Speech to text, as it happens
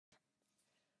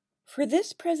For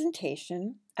this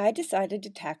presentation, I decided to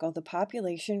tackle the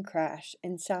population crash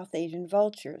in South Asian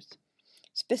vultures,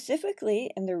 specifically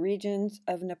in the regions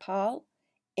of Nepal,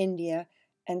 India,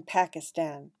 and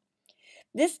Pakistan.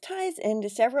 This ties into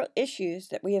several issues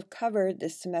that we have covered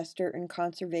this semester in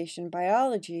conservation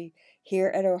biology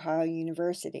here at Ohio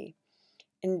University: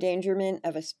 endangerment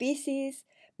of a species,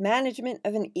 management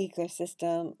of an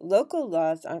ecosystem, local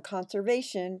laws on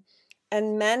conservation,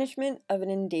 and management of an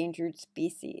endangered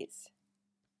species.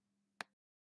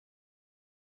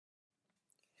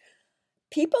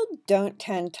 People don't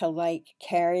tend to like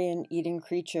carrion-eating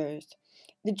creatures.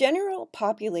 The general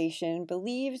population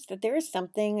believes that there is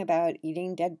something about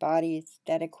eating dead bodies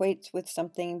that equates with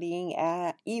something being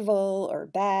evil or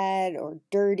bad or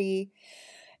dirty.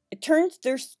 It turns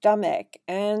their stomach,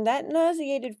 and that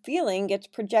nauseated feeling gets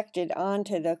projected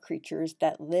onto the creatures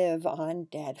that live on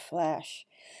dead flesh.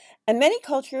 And many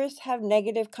cultures have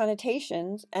negative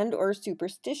connotations and or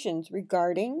superstitions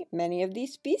regarding many of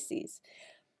these species.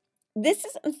 This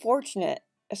is unfortunate,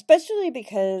 especially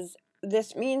because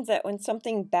this means that when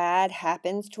something bad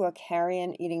happens to a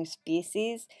carrion-eating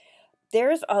species,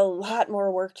 there's a lot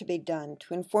more work to be done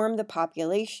to inform the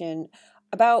population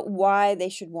about why they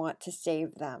should want to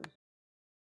save them.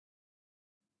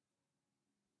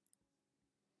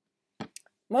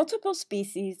 Multiple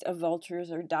species of vultures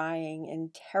are dying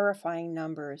in terrifying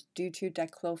numbers due to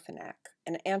diclofenac,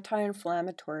 an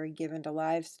anti-inflammatory given to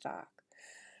livestock.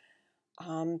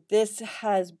 This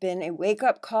has been a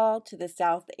wake-up call to the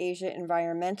South Asia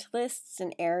environmentalists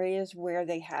in areas where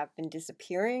they have been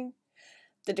disappearing.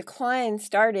 The decline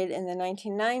started in the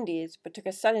 1990s, but took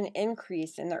a sudden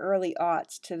increase in the early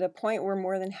aughts to the point where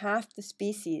more than half the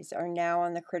species are now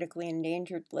on the critically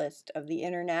endangered list of the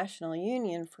International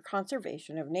Union for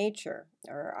Conservation of Nature,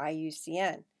 or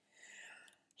IUCN.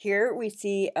 Here we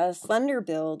see a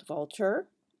slender-billed vulture,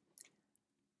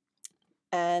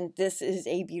 and this is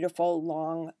a beautiful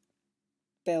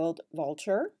long-billed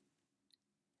vulture.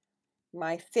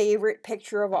 My favorite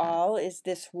picture of all is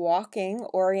this walking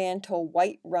oriental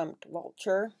white-rumped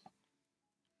vulture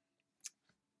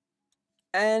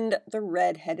and the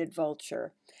red-headed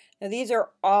vulture. Now these are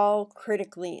all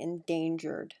critically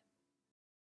endangered.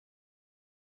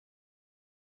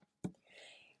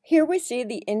 Here we see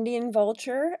the Indian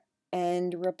vulture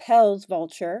and Rappel's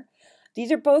vulture.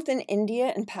 These are both in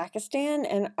India and Pakistan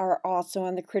and are also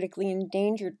on the critically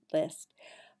endangered list.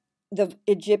 The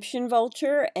Egyptian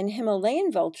vulture and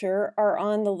Himalayan vulture are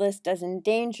on the list as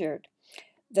endangered.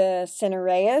 The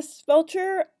Cinereus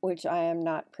vulture, which I am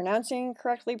not pronouncing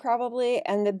correctly probably,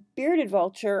 and the bearded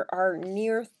vulture are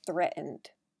near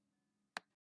threatened.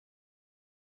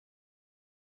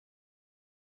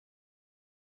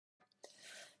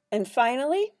 And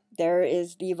finally, there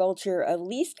is the vulture of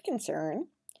least concern,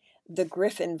 the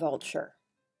Griffon vulture.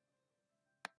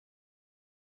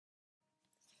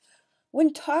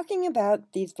 When talking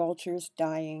about these vultures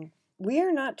dying, we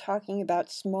are not talking about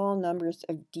small numbers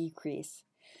of decrease.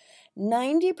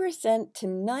 90% to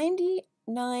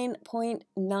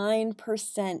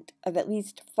 99.9% of at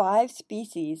least 5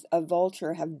 species of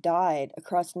vulture have died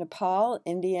across Nepal,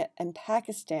 India, and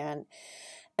Pakistan,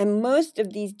 and most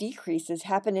of these decreases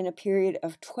happened in a period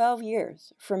of 12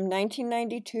 years, from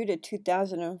 1992 to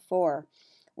 2004,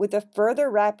 with a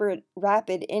further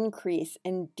rapid increase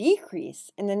and decrease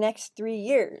in the next 3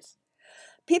 years.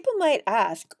 People might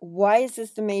ask, why is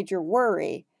this a major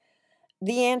worry?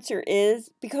 The answer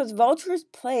is because vultures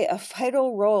play a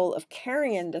vital role of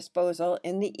carrion disposal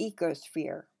in the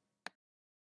ecosphere.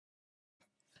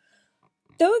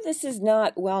 Though this is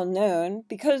not well known,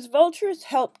 because vultures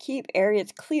help keep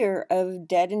areas clear of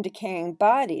dead and decaying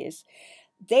bodies,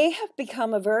 they have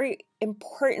become a very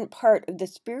important part of the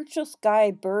spiritual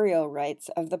sky burial rites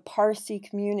of the Parsi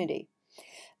community.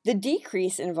 The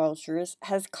decrease in vultures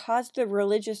has caused the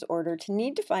religious order to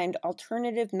need to find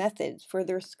alternative methods for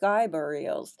their sky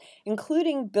burials,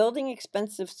 including building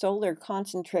expensive solar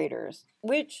concentrators,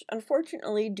 which,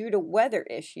 unfortunately, due to weather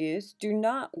issues, do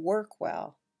not work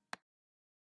well.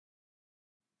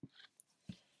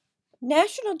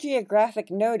 National Geographic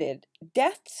noted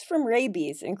deaths from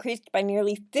rabies increased by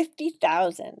nearly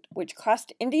 50,000, which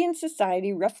cost Indian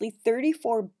society roughly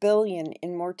 $34 billion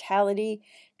in mortality,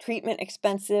 treatment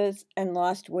expenses, and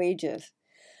lost wages.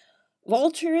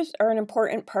 Vultures are an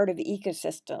important part of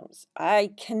ecosystems.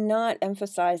 I cannot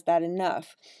emphasize that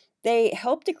enough. They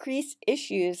help decrease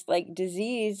issues like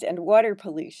disease and water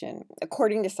pollution.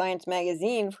 According to Science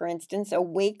magazine, for instance, a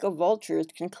wake of vultures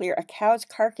can clear a cow's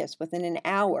carcass within an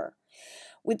hour.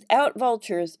 Without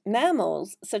vultures,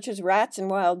 mammals, such as rats and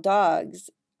wild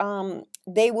dogs,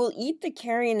 they will eat the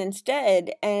carrion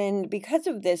instead, and because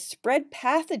of this, spread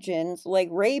pathogens like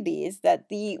rabies that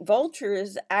the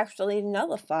vultures actually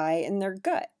nullify in their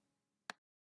gut.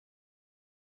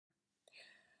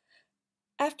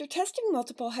 After testing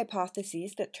multiple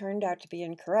hypotheses that turned out to be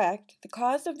incorrect, the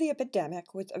cause of the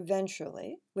epidemic was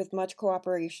eventually, with much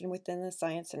cooperation within the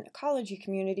science and ecology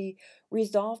community,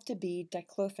 resolved to be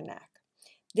diclofenac.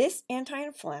 This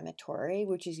anti-inflammatory,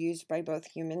 which is used by both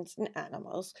humans and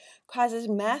animals, causes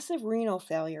massive renal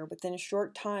failure within a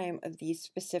short time of these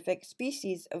specific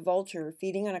species of vulture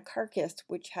feeding on a carcass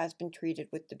which has been treated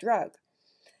with the drug.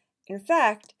 In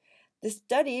fact, the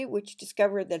study which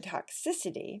discovered the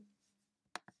toxicity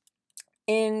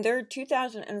in their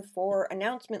 2004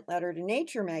 announcement letter to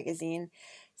Nature magazine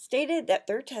stated that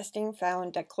their testing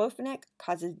found diclofenac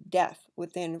causes death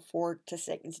within 4 to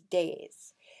 6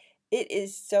 days. It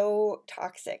is so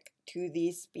toxic to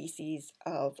these species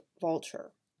of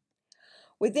vulture.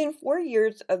 Within 4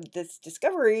 years of this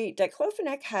discovery,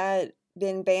 diclofenac had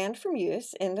been banned from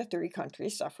use in the 3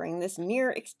 countries suffering this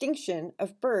near extinction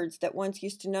of birds that once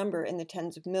used to number in the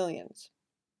tens of millions.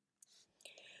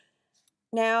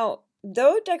 Now,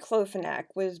 though diclofenac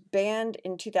was banned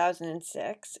in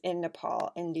 2006 in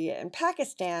Nepal, India, and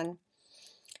Pakistan,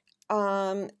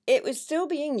 it was still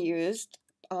being used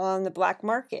on the black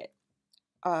market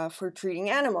for treating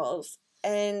animals,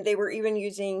 and they were even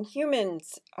using the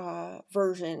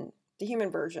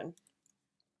human version.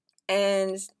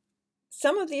 And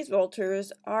some of these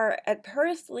vultures are at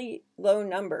perilously low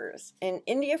numbers. In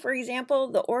India, for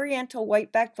example, the oriental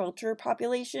white-backed vulture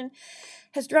population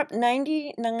has dropped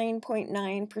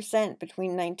 99.9%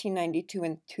 between 1992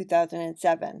 and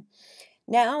 2007.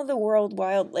 Now, the World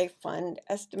Wildlife Fund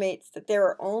estimates that there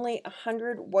are only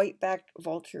 100 white-backed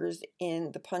vultures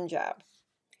in the Punjab.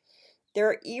 There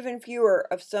are even fewer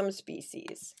of some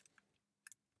species.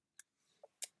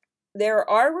 There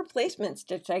are replacements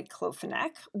to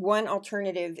diclofenac. One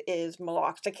alternative is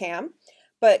meloxicam,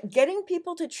 but getting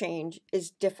people to change is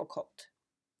difficult.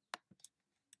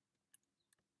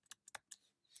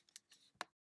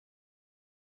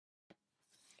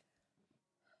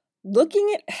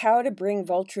 Looking at how to bring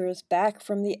vultures back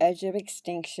from the edge of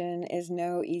extinction is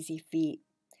no easy feat.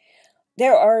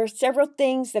 There are several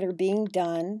things that are being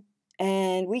done,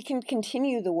 and we can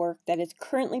continue the work that is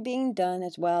currently being done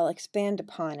as well, expand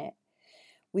upon it.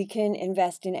 We can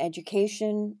invest in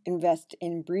education, invest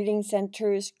in breeding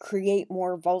centers, create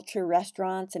more vulture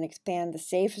restaurants and expand the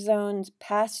safe zones,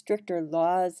 pass stricter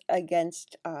laws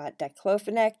against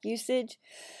diclofenac usage,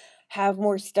 have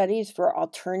more studies for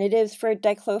alternatives for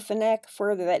diclofenac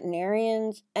for the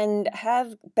veterinarians, and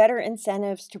have better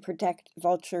incentives to protect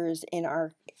vultures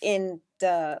in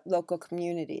the local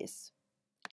communities.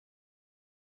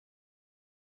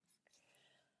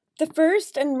 The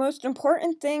first and most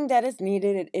important thing that is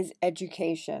needed is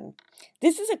education.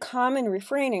 This is a common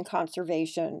refrain in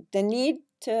conservation, the need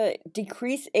to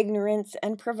decrease ignorance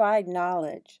and provide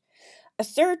knowledge. A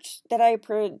search that I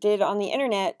did on the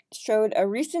internet showed a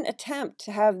recent attempt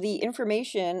to have the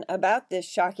information about this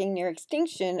shocking near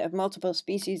extinction of multiple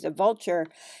species of vulture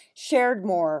shared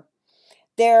more.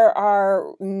 There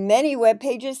are many web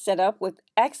pages set up with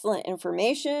excellent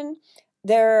information.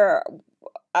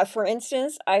 For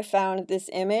instance, I found this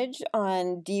image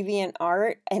on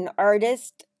DeviantArt. An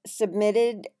artist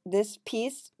submitted this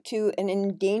piece to an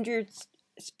endangered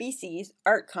species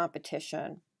art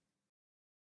competition.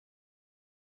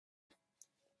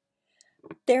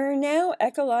 There are now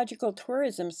ecological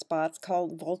tourism spots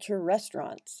called vulture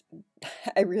restaurants.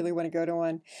 I really want to go to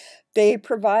one. They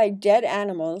provide dead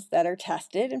animals that are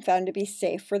tested and found to be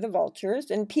safe for the vultures,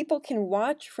 and people can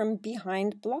watch from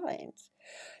behind blinds.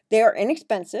 They are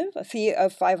inexpensive, a fee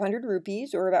of 500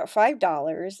 rupees or about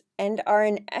 $5, and are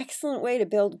an excellent way to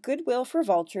build goodwill for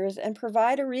vultures and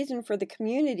provide a reason for the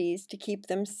communities to keep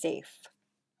them safe.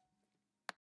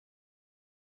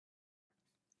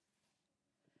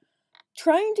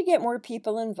 Trying to get more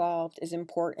people involved is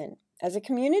important. As a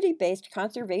community-based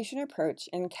conservation approach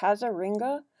in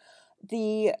Kazaringa,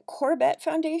 the Corbett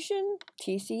Foundation,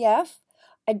 TCF,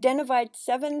 identified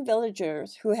 7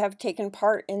 villagers who have taken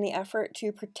part in the effort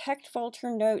to protect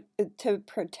vulture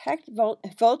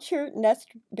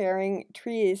nest-bearing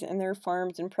trees in their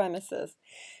farms and premises.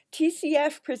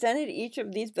 TCF presented each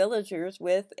of these villagers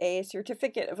with a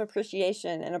certificate of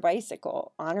appreciation and a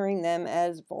bicycle, honoring them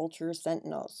as vulture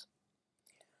sentinels.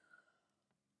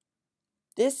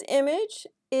 This image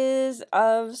is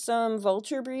of some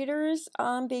vulture breeders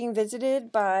being visited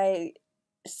by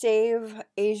Save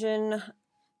Asian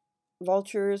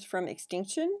Vultures from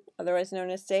Extinction, otherwise known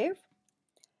as SAVE.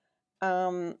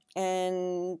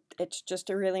 And it's just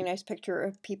a really nice picture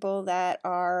of people that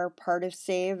are part of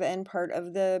SAVE and part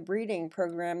of the breeding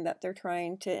program that they're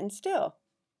trying to instill.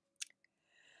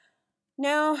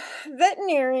 Now,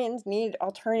 veterinarians need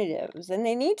alternatives, and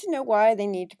they need to know why they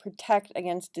need to protect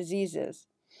against diseases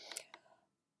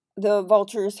the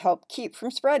vultures help keep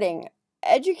from spreading.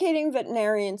 Educating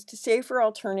veterinarians to safer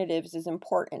alternatives is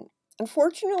important.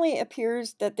 Unfortunately, it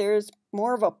appears that there's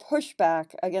more of a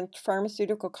pushback against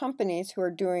pharmaceutical companies who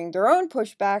are doing their own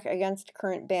pushback against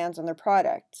current bans on their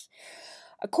products.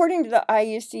 According to the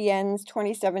IUCN's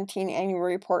 2017 annual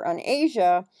report on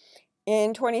Asia,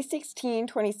 in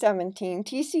 2016-2017,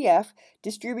 TCF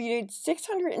distributed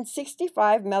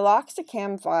 665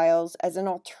 meloxicam vials as an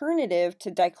alternative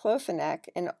to diclofenac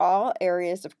in all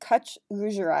areas of Kutch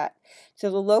Gujarat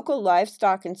to the local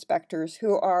livestock inspectors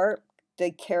who are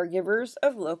the caregivers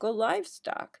of local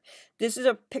livestock. This is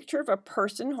a picture of a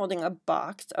person holding a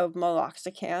box of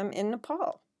meloxicam in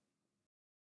Nepal.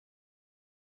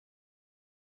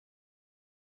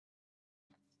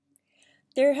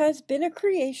 There has been a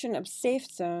creation of safe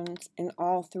zones in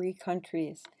all three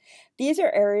countries. These are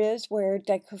areas where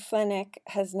diclofenac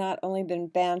has not only been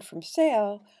banned from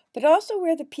sale, but also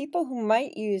where the people who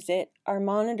might use it are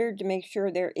monitored to make sure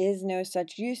there is no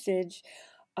such usage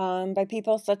by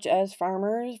people such as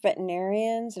farmers,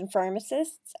 veterinarians, and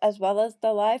pharmacists, as well as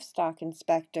the livestock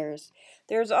inspectors.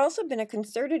 There's also been a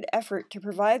concerted effort to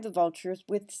provide the vultures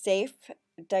with safe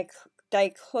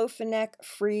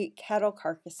diclofenac-free cattle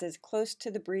carcasses close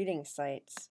to the breeding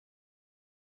sites.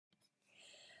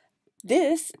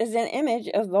 This is an image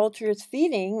of vultures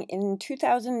feeding in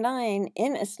 2009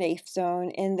 in a safe zone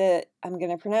in the, I'm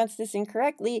going to pronounce this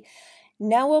incorrectly,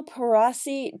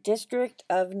 Nawalparasi district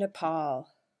of Nepal.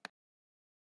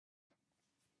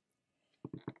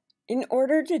 In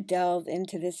order to delve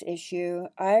into this issue,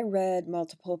 I read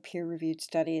multiple peer-reviewed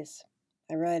studies.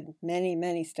 I read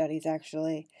many studies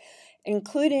actually,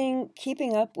 including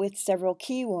keeping up with several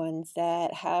key ones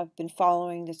that have been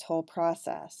following this whole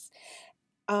process.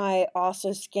 I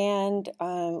also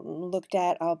looked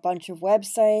at a bunch of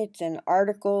websites and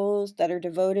articles that are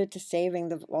devoted to saving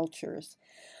the vultures.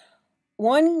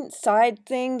 One side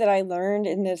thing that I learned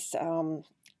in this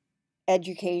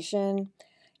education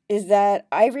is that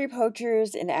ivory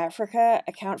poachers in Africa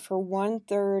account for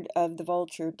 1/3 of the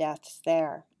vulture deaths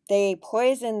there. They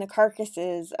poison the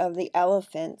carcasses of the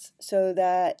elephants so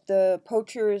that the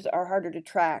poachers are harder to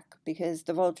track because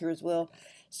the vultures will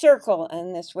circle,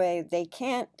 and this way they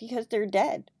can't because they're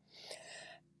dead.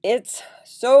 It's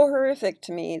so horrific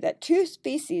to me that two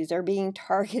species are being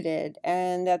targeted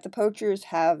and that the poachers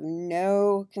have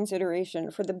no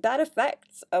consideration for the bad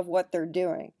effects of what they're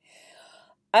doing.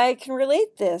 I can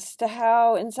relate this to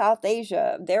how in South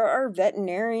Asia there are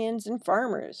veterinarians and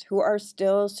farmers who are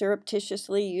still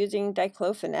surreptitiously using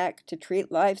diclofenac to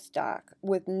treat livestock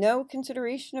with no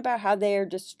consideration about how they are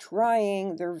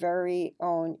destroying their very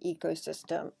own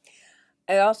ecosystem.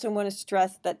 I also want to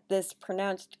stress that this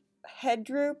pronounced head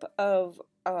droop of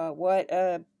what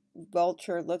a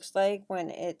vulture looks like when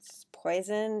it's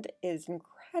poisoned is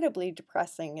incredibly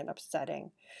depressing and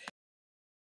upsetting.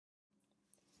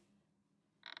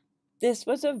 This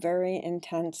was a very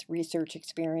intense research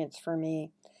experience for me,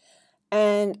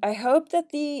 and I hope that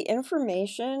the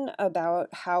information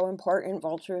about how important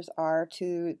vultures are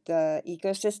to the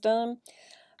ecosystem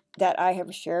that I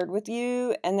have shared with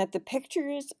you, and that the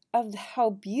pictures of how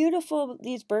beautiful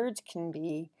these birds can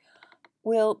be,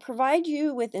 will provide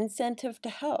you with incentive to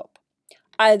help,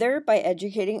 either by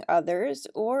educating others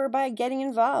or by getting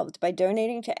involved by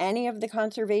donating to any of the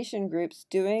conservation groups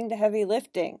doing the heavy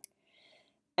lifting.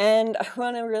 And I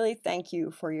want to really thank you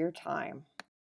for your time.